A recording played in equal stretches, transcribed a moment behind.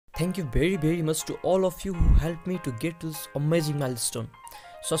Thank you very much to all of you who helped me to get to this amazing milestone.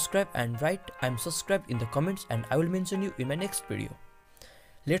 Subscribe and write "I'm subscribed" in the comments and I will mention you in my next video.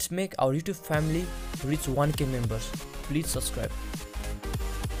 Let's make our YouTube family reach 1k members. Please subscribe.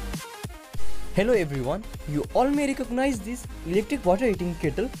 Hello everyone, you all may recognize this electric water heating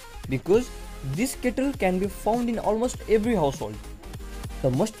kettle because this kettle can be found in almost every household. The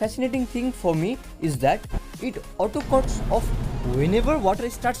most fascinating thing for me is that it auto cuts off whenever water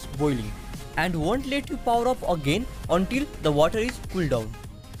starts boiling and won't let you power up again until the water is cooled down.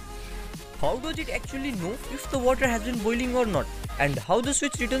 How does it actually know if the water has been boiling or not, and how the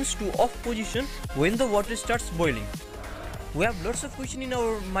switch returns to off position when the water starts boiling? We have lots of questions in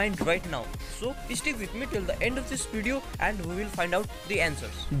our mind right now, so stick with me till the end of this video and we will find out the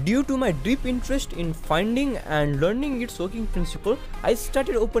answers. Due to my deep interest in finding and learning its working principle, I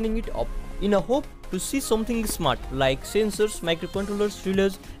started opening it up in a hope to see something smart like sensors, microcontrollers,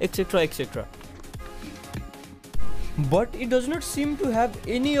 relays, etc. But it does not seem to have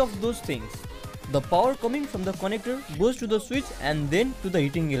any of those things. The power coming from the connector goes to the switch and then to the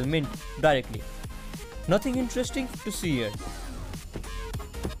heating element directly. Nothing interesting to see here.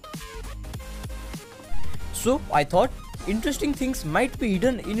 So I thought interesting things might be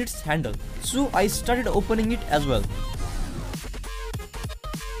hidden in its handle. So I started opening it as well.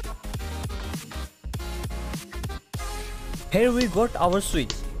 Here we got our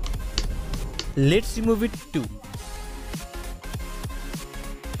switch. Let's remove it too.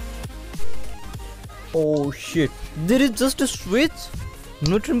 Oh shit, there is just a switch?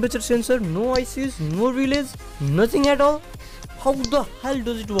 No temperature sensor, no ICs, no relays, nothing at all? How the hell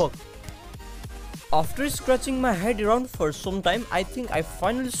does it work? After scratching my head around for some time, I think I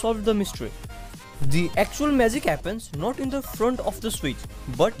finally solved the mystery. The actual magic happens not in the front of the switch,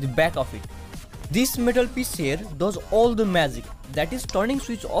 but the back of it. This metal piece here does all the magic, that is turning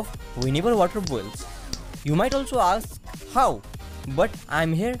switch off whenever water boils. You might also ask how, but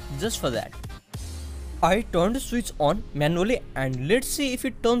I'm here just for that. I turned the switch on manually and let's see if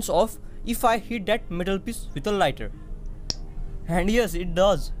it turns off if I hit that metal piece with a lighter. And yes, it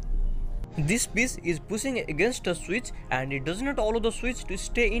does. This piece is pushing against the switch and it does not allow the switch to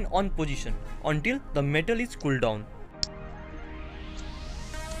stay in on position until the metal is cooled down.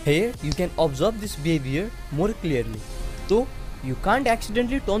 Here you can observe this behavior more clearly. So you can't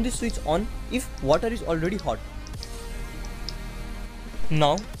accidentally turn the switch on if water is already hot.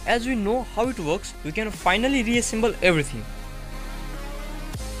 Now, as we know how it works, we can finally reassemble everything.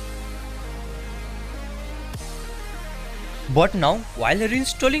 But now, while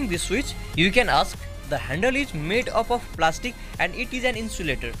reinstalling the switch, you can ask, the handle is made up of plastic and it is an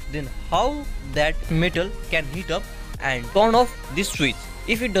insulator. Then how that metal can heat up and turn off this switch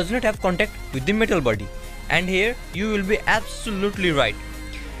if it does not have contact with the metal body? And here you will be absolutely right.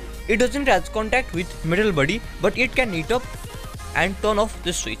 It doesn't have contact with metal body, but it can heat up and turn off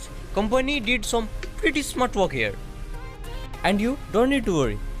the switch. Company did some pretty smart work here. And you don't need to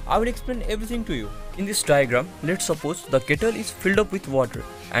worry, I will explain everything to you. In this diagram, let's suppose the kettle is filled up with water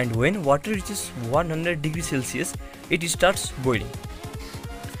and when water reaches 100 degrees Celsius, it starts boiling.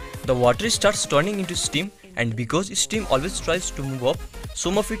 The water starts turning into steam, and because steam always tries to move up,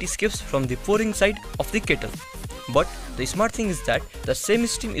 some of it escapes from the pouring side of the kettle. But the smart thing is that the same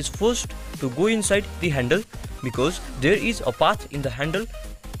steam is forced to go inside the handle because there is a path in the handle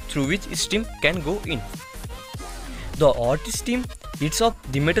through which steam can go in. The hot steam heats up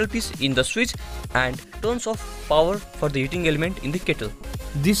the metal piece in the switch and turns off power for the heating element in the kettle.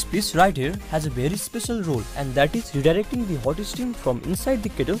 This piece right here has a very special role, and that is redirecting the hot steam from inside the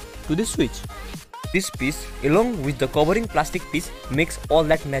kettle to the switch. This piece along with the covering plastic piece makes all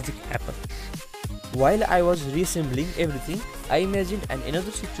that magic happen. While I was reassembling everything, I imagined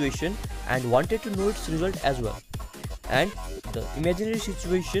another situation and wanted to know its result as well. And the imaginary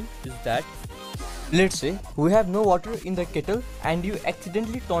situation is that, let's say we have no water in the kettle and you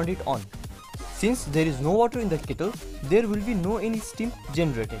accidentally turned it on. Since there is no water in the kettle, there will be no any steam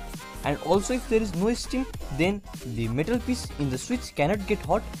generated. And also if there is no steam, then the metal piece in the switch cannot get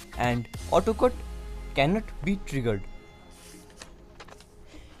hot and auto cut cannot be triggered.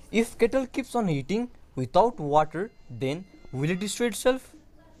 If kettle keeps on heating without water, then will it destroy itself?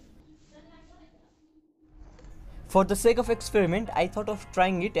 For the sake of experiment, I thought of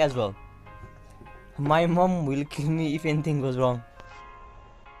trying it as well. My mom will kill me if anything goes wrong.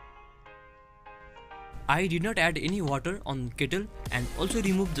 I did not add any water on kettle and also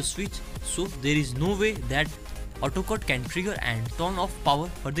removed the switch, so there is no way that auto cut can trigger and turn off power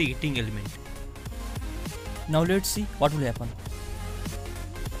for the heating element. Now let's see what will happen.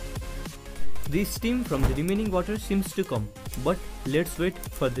 The steam from the remaining water seems to come, but let's wait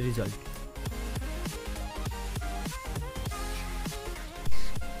for the result.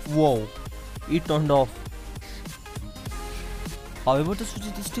 Wow, it turned off. However, the switch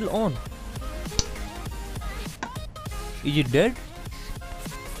is still on. Is it dead?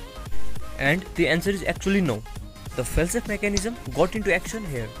 And the answer is actually no. The failsafe mechanism got into action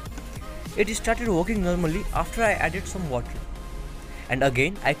here. It started working normally after I added some water. And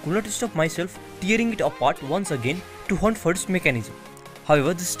again, I could not stop myself tearing it apart once again to hunt for its mechanism.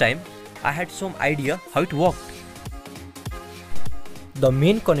 However, this time I had some idea how it worked. The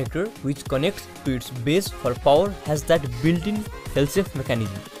main connector which connects to its base for power has that built-in failsafe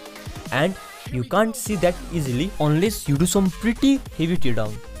mechanism. And you can't see that easily unless you do some pretty heavy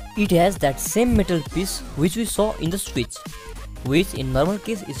teardown. It has that same metal piece which we saw in the switch, which in normal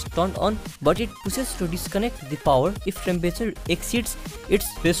case is turned on, but it pushes to disconnect the power if temperature exceeds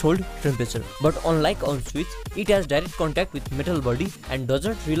its threshold temperature. But unlike on switch, it has direct contact with metal body and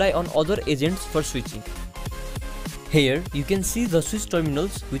doesn't rely on other agents for switching. Here you can see the switch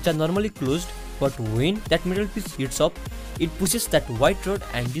terminals which are normally closed, but when that metal piece heats up, it pushes that white rod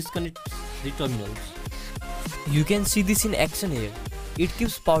and disconnects the terminals. You can see this in action here. It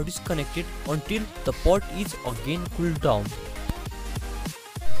keeps power disconnected until the pot is again cooled down.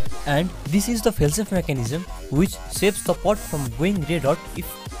 And this is the failsafe mechanism which saves the pot from going red hot if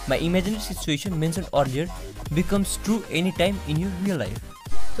my imaginary situation mentioned earlier becomes true anytime in your real life.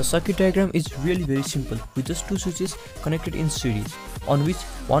 The circuit diagram is really very simple with just two switches connected in series, on which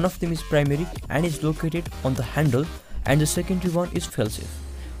one of them is primary and is located on the handle, and the secondary one is failsafe,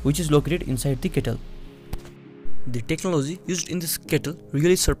 which is located inside the kettle. The technology used in this kettle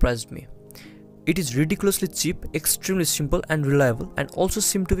really surprised me. It is ridiculously cheap, extremely simple and reliable, and also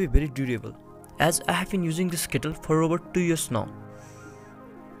seemed to be very durable, as I have been using this kettle for over 2 years now.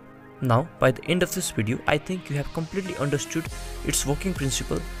 Now, by the end of this video, I think you have completely understood its working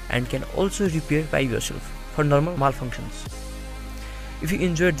principle and can also repair by yourself for normal malfunctions. If you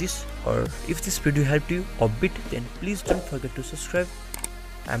enjoyed this, or if this video helped you a bit, then please don't forget to subscribe.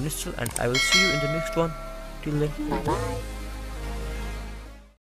 I am Nishal and I will see you in the next one. Till then, bye bye.